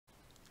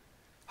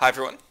Hi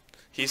everyone,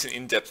 here's an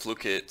in-depth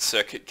look at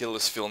Circuit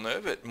Gilles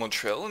Villeneuve at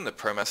Montreal in the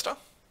Pro Mazda.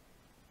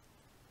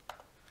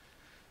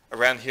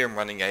 Around here I'm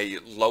running a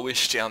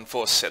lowish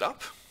downforce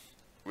setup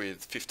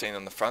with 15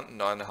 on the front and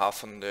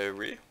 9.5 on the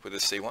rear with a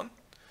C1.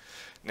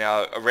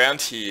 Now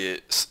around here,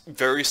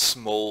 very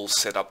small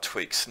setup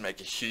tweaks can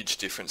make a huge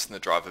difference in the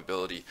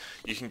drivability.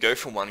 You can go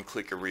from one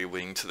click of rear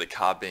wing to the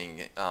car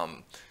being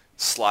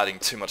sliding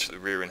too much at the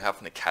rear and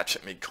having to catch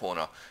at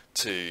mid-corner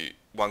to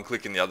one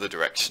click in the other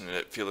direction and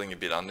it feeling a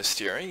bit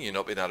understeering. You're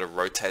not being able to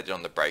rotate it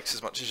on the brakes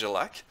as much as you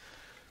like.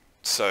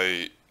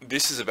 So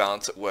this is a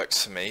balance that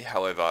works for me.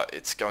 However,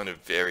 it's going to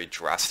vary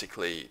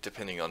drastically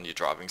depending on your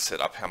driving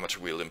setup, how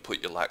much wheel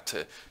input you like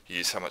to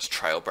use, how much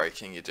trail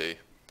braking you do.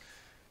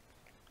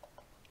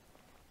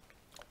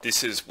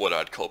 This is what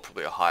I'd call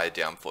probably a higher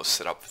downforce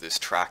setup for this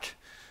track,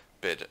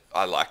 but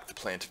I like the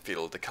planted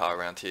feel of the car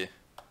around here.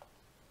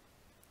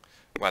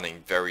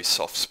 Running very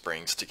soft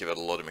springs to give it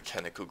a lot of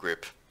mechanical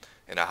grip,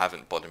 and I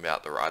haven't bottomed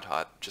out the ride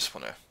height, just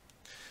want to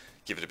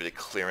give it a bit of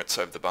clearance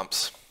over the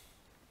bumps.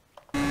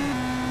 Now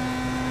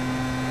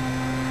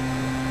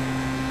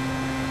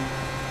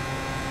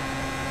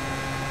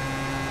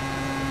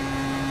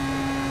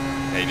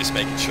you're just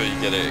making sure you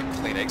get a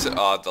clean exit.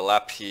 The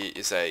lap here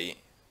is a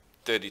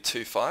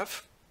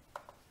 32.5,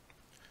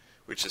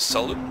 which is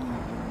solid.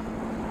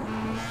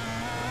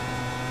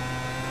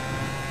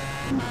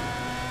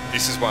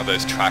 This is one of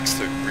those tracks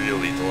that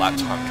really the lap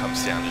time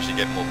comes down as you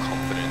get more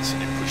confidence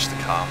and you push the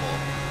car more.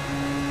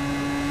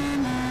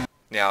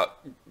 Now,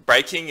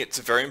 braking, it's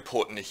very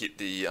important to hit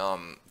the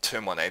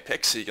turn 1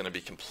 apex, so you're going to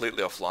be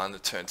completely offline the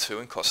turn 2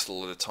 and cost a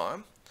lot of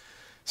time.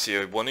 So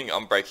you're wanting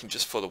braking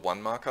just for the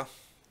 1 marker.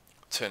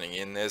 Turning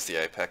in, there's the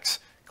apex.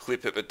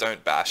 Clip it, but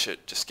don't bash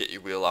it, just get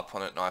your wheel up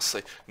on it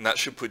nicely. And that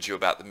should put you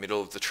about the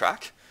middle of the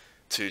track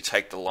to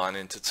take the line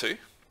into 2.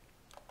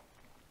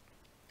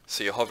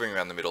 So you're hovering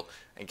around the middle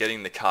and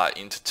getting the car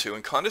into 2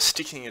 and kind of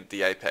sticking at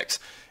the apex.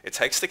 It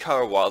takes the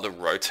car a while to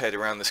rotate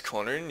around this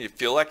corner and you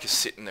feel like you're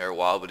sitting there a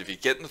while, but if you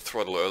get in the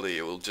throttle early,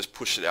 it will just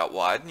push it out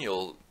wide and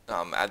you'll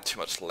add too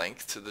much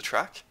length to the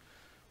track.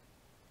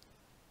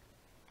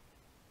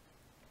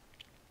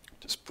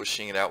 Just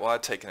pushing it out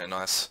wide, taking a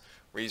nice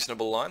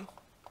reasonable line.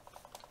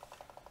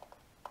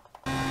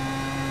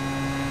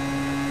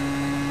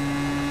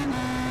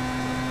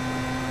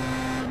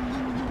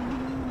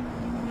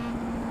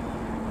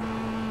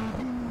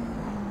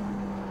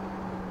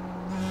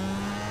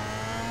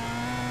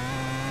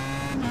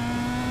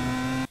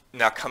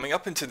 Now coming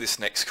up into this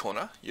next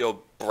corner, you're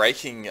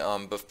braking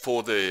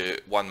before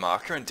the 1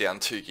 marker and down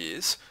 2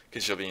 gears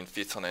because you'll be in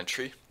 5th on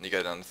entry and you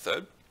go down to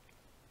 3rd.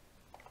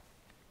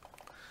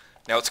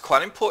 Now it's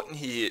quite important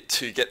here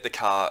to get the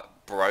car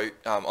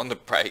on the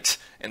brakes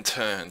and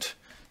turned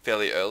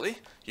fairly early.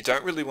 You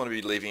don't really want to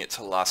be leaving it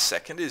to last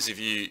second, as if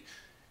you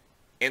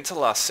enter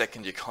last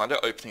second you're kind of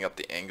opening up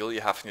the angle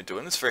you're having to do,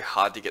 and it's very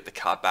hard to get the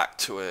car back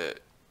to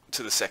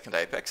the 2nd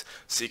apex,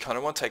 so you kind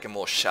of want to take a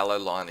more shallow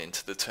line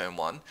into the turn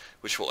 1,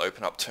 which will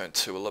open up turn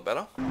 2 a lot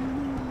better.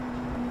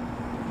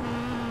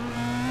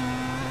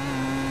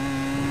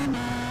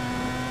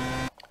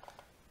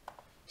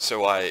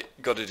 So I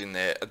got it in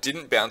there. I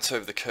didn't bounce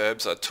over the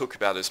curbs. I took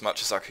about as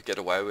much as I could get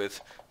away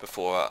with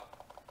before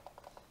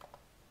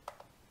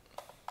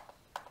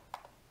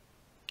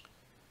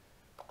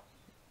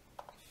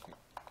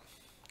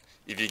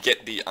if you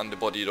get the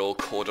underbody at all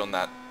caught on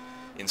that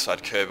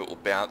inside curb, it will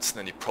bounce and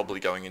then you're probably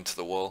going into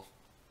the wall.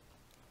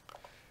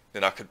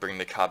 Then I could bring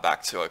the car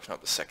back to open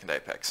up the 2nd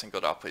apex and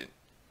got up it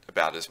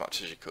about as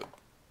much as you could.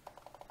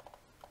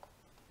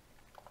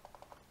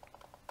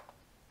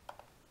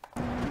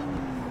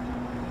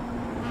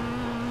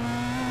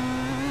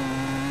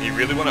 You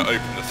really want to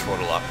open the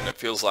throttle up, and it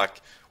feels like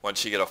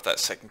once you get off that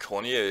 2nd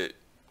corner you're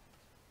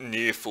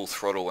near full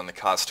throttle when the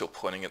car's still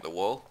pointing at the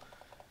wall,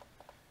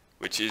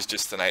 which is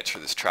just the nature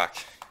of this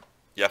track.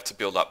 You have to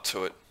build up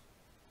to it.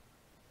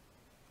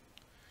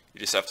 You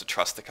just have to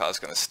trust the car's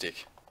going to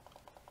stick.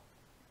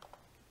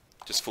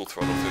 Just full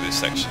throttle through this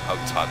section, hug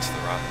tight to the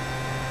right.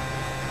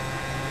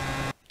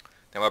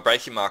 Now my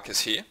braking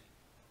marker's here,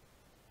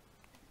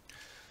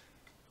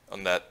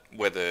 on that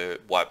where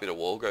the white bit of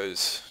wall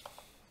goes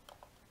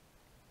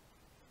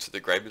to the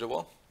grey bit of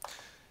wall.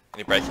 And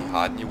you're braking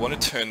hard, and you want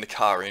to turn the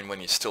car in when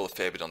you're still a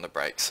fair bit on the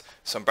brakes.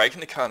 So I'm braking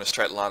the car in a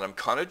straight line. I'm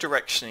kind of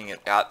directioning it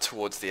out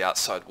towards the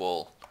outside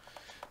wall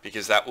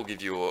because that will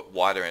give you a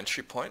wider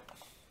entry point.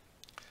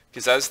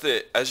 Because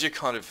as you're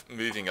kind of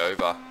moving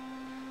over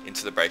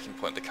into the braking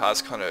point, the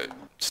car's kind of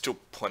still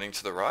pointing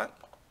to the right.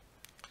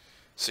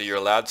 So you're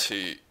allowed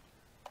to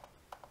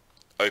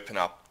open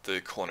up the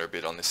corner a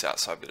bit on this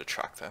outside bit of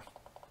track there.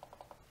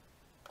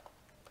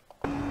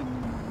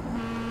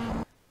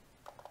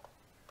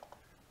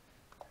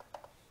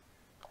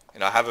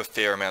 And I have a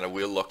fair amount of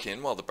wheel lock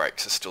in while the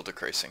brakes are still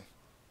decreasing.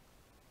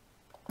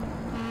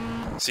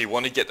 So you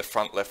want to get the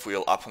front left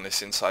wheel up on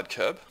this inside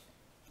curb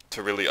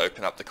to really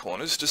open up the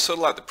corners, just sort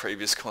of like the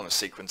previous corner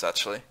sequence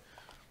actually.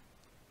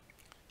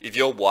 If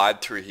you're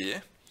wide through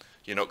here,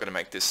 you're not going to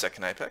make this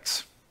 2nd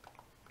apex.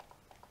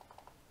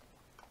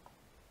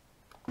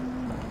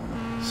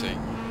 So you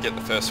get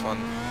the first one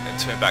and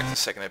turn back to the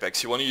second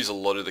apex. You want to use a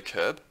lot of the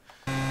curb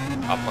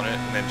up on it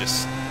and then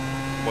just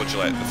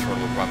modulate the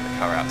throttle and run the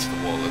car out to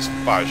the wall as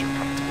far as you're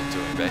comfortable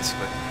doing,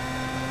 basically.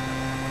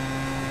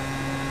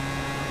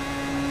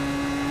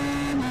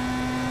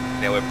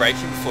 Now we're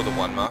braking before the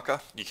 1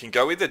 marker. You can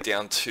go either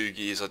down 2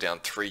 gears or down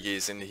 3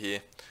 gears into here.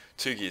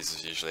 2 gears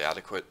is usually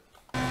adequate.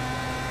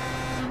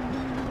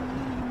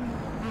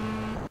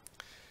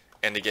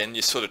 And again,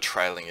 you're sort of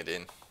trailing it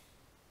in.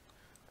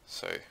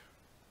 So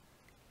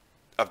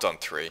I've done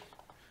 3.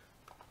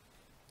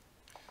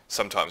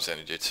 Sometimes I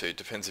only do 2,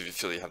 depends if you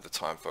feel you have the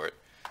time for it.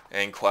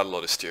 And quite a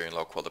lot of steering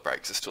lock while the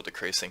brakes are still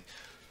decreasing.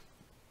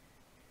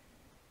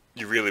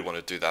 You really want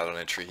to do that on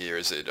entry here,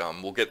 as it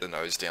will get the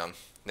nose down.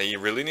 Now you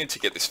really need to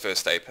get this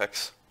first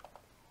apex.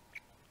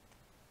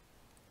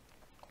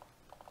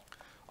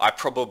 I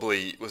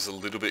probably was a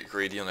little bit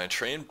greedy on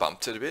entry and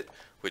bumped it a bit,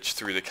 which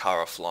threw the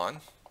car offline.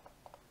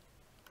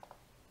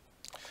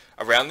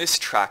 Around this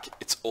track,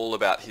 it's all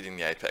about hitting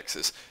the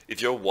apexes.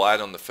 If you're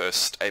wide on the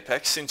first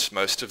apex, since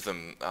most of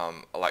them are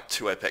like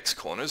 2 apex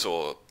corners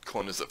or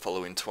corners that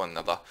follow into one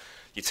another,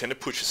 you tend to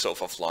push yourself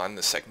offline in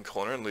the second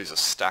corner and lose a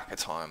stack of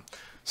time.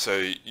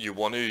 So you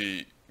want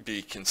to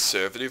be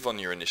conservative on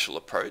your initial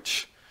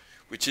approach,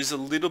 which is a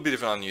little bit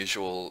of an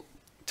unusual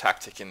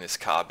tactic in this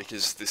car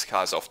because this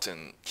car is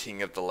often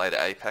king of the later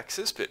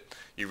apexes, but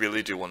you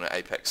really do want to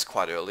apex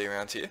quite early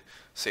around here.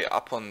 So you're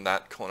up on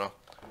that corner.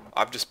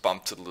 I've just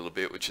bumped it a little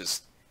bit, which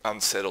has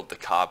unsettled the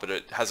car, but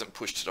it hasn't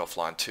pushed it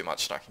offline too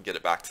much, and I can get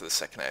it back to the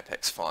second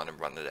apex fine and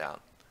run it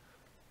out.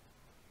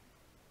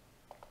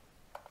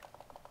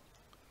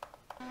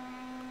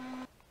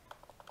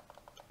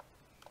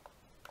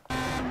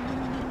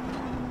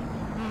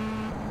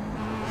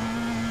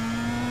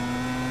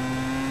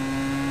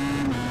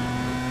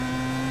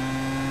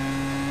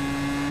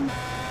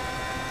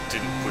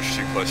 Didn't push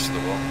too close to the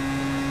wall.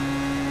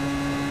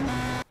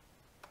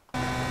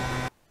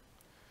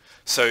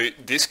 So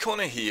this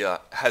corner here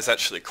has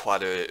actually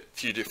quite a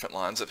few different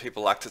lines that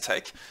people like to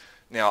take.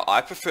 Now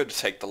I prefer to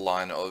take the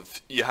line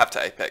of, you have to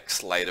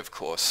apex late of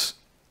course,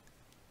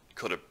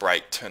 could have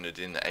brake, turn it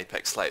in,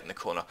 apex late in the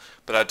corner,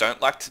 but I don't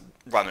like to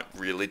run it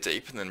really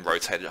deep and then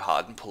rotate it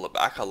hard and pull it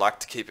back. I like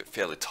to keep it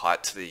fairly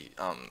tight to the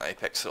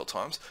apex at all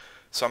times.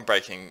 So I'm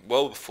braking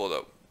well before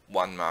the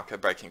 1 marker,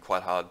 braking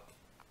quite hard,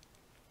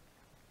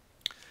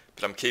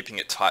 but I'm keeping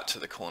it tight to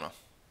the corner.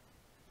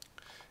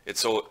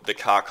 It's all, the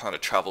car kind of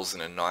travels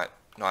in a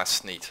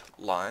nice neat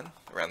line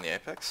around the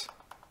apex.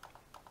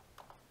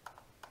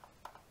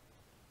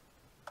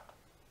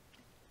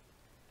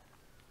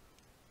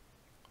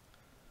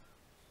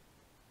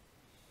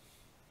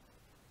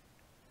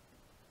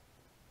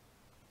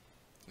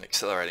 And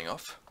accelerating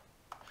off.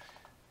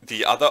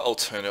 The other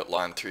alternate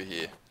line through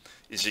here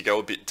is you go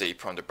a bit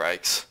deeper on the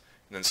brakes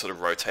and then sort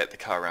of rotate the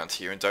car around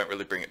here and don't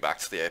really bring it back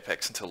to the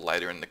apex until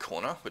later in the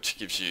corner, which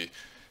gives you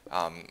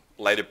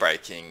later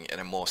braking and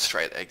a more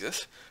straight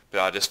exit. But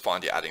I just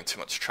find you're adding too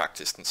much track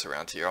distance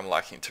around here. I'm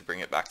liking to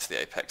bring it back to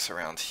the apex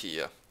around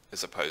here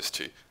as opposed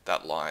to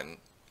that line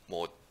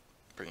more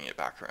bringing it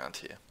back around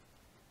here.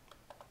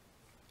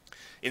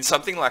 In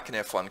something like an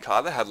F1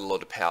 car that had a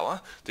lot of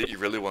power, that you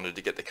really wanted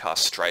to get the car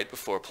straight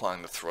before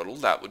applying the throttle,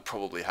 that would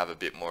probably have a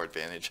bit more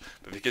advantage.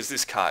 But because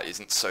this car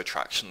isn't so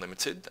traction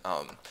limited,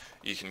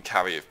 you can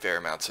carry a fair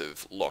amount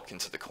of lock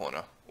into the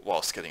corner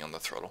whilst getting on the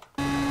throttle.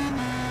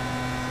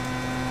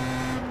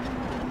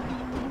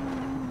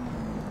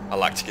 I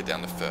like to get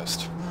down the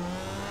first.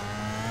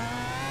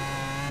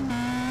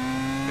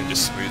 And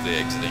just smoothly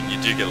exiting.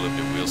 You do get a little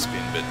bit of wheel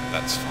spin, but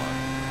that's fine.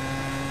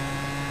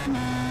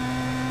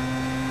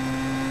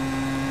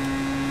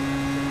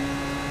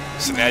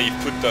 So now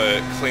you've put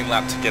the clean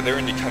lap together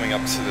and you're coming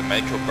up to the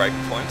make or break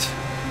point.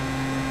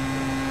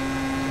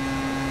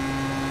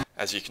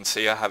 As you can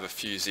see, I have a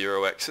few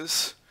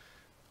 0x's.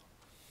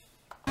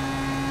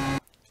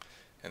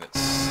 And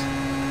it's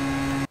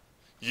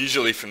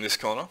usually from this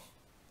corner.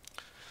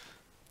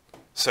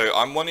 So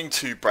I'm wanting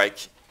to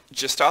brake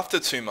just after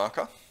 2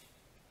 marker.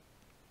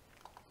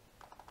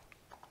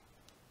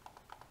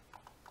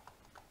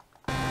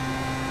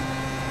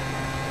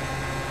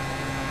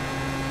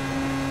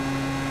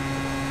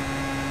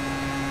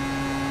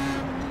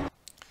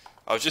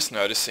 I was just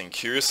noticing,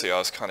 curiously, I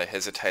was kind of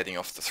hesitating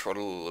off the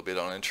throttle a little bit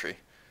on entry,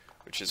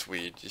 which is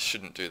weird. You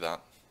shouldn't do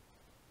that.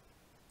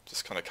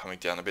 Just kind of coming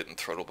down a bit in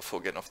throttle before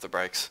getting off the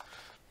brakes.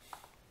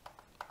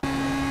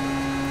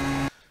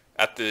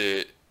 At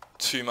the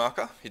 2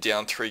 marker, you're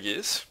down 3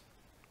 gears,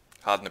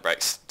 harden the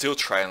brakes, still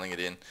trailing it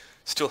in,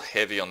 still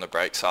heavy on the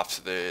brakes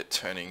after the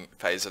turning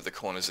phase of the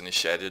corners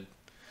initiated.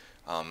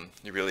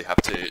 You really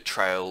have to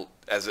trail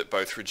as it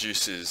both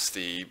reduces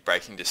the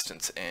braking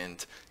distance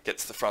and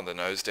gets the front of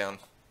the nose down.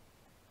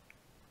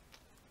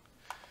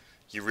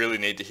 You really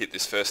need to hit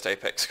this first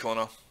apex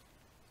corner,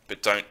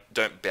 but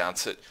don't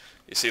bounce it.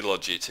 You see a lot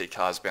of GT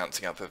cars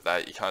bouncing up of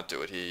that. You can't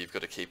do it here. You've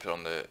got to keep it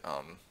on the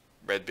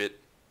red bit.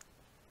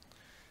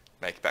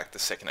 Make it back the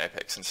second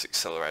apex and just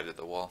accelerate at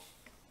the wall.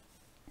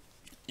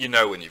 You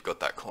know when you've got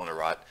that corner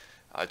right.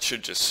 It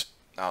should just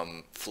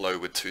flow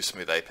with too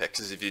smooth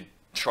apexes. If you're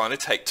trying to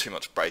take too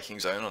much braking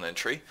zone on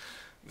entry,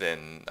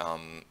 then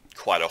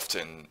quite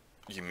often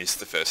you miss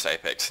the first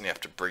apex and you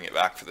have to bring it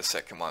back for the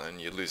second one and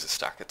you lose a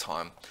stack of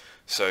time.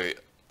 So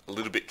a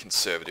little bit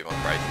conservative on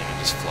braking and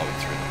just flowing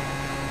through them.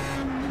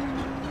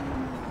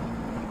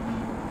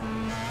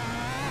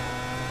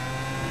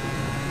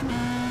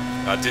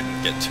 I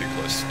didn't get too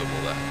close to the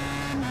wall there.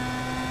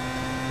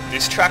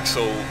 This track's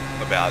all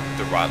about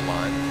the right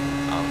line.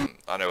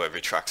 I know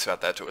every track's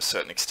about that to a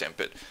certain extent,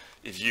 but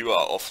if you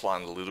are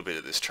offline a little bit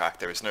at this track,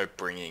 there is no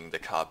bringing the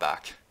car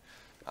back.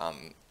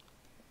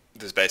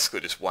 There's basically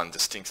just one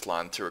distinct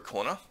line through a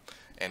corner,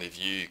 and if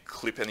you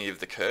clip any of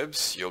the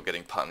curbs, you're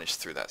getting punished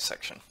through that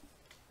section.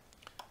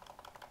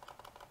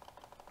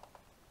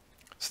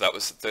 So that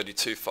was the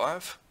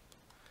 32.5,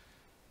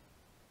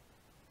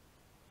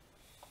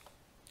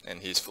 and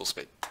here's full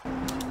speed.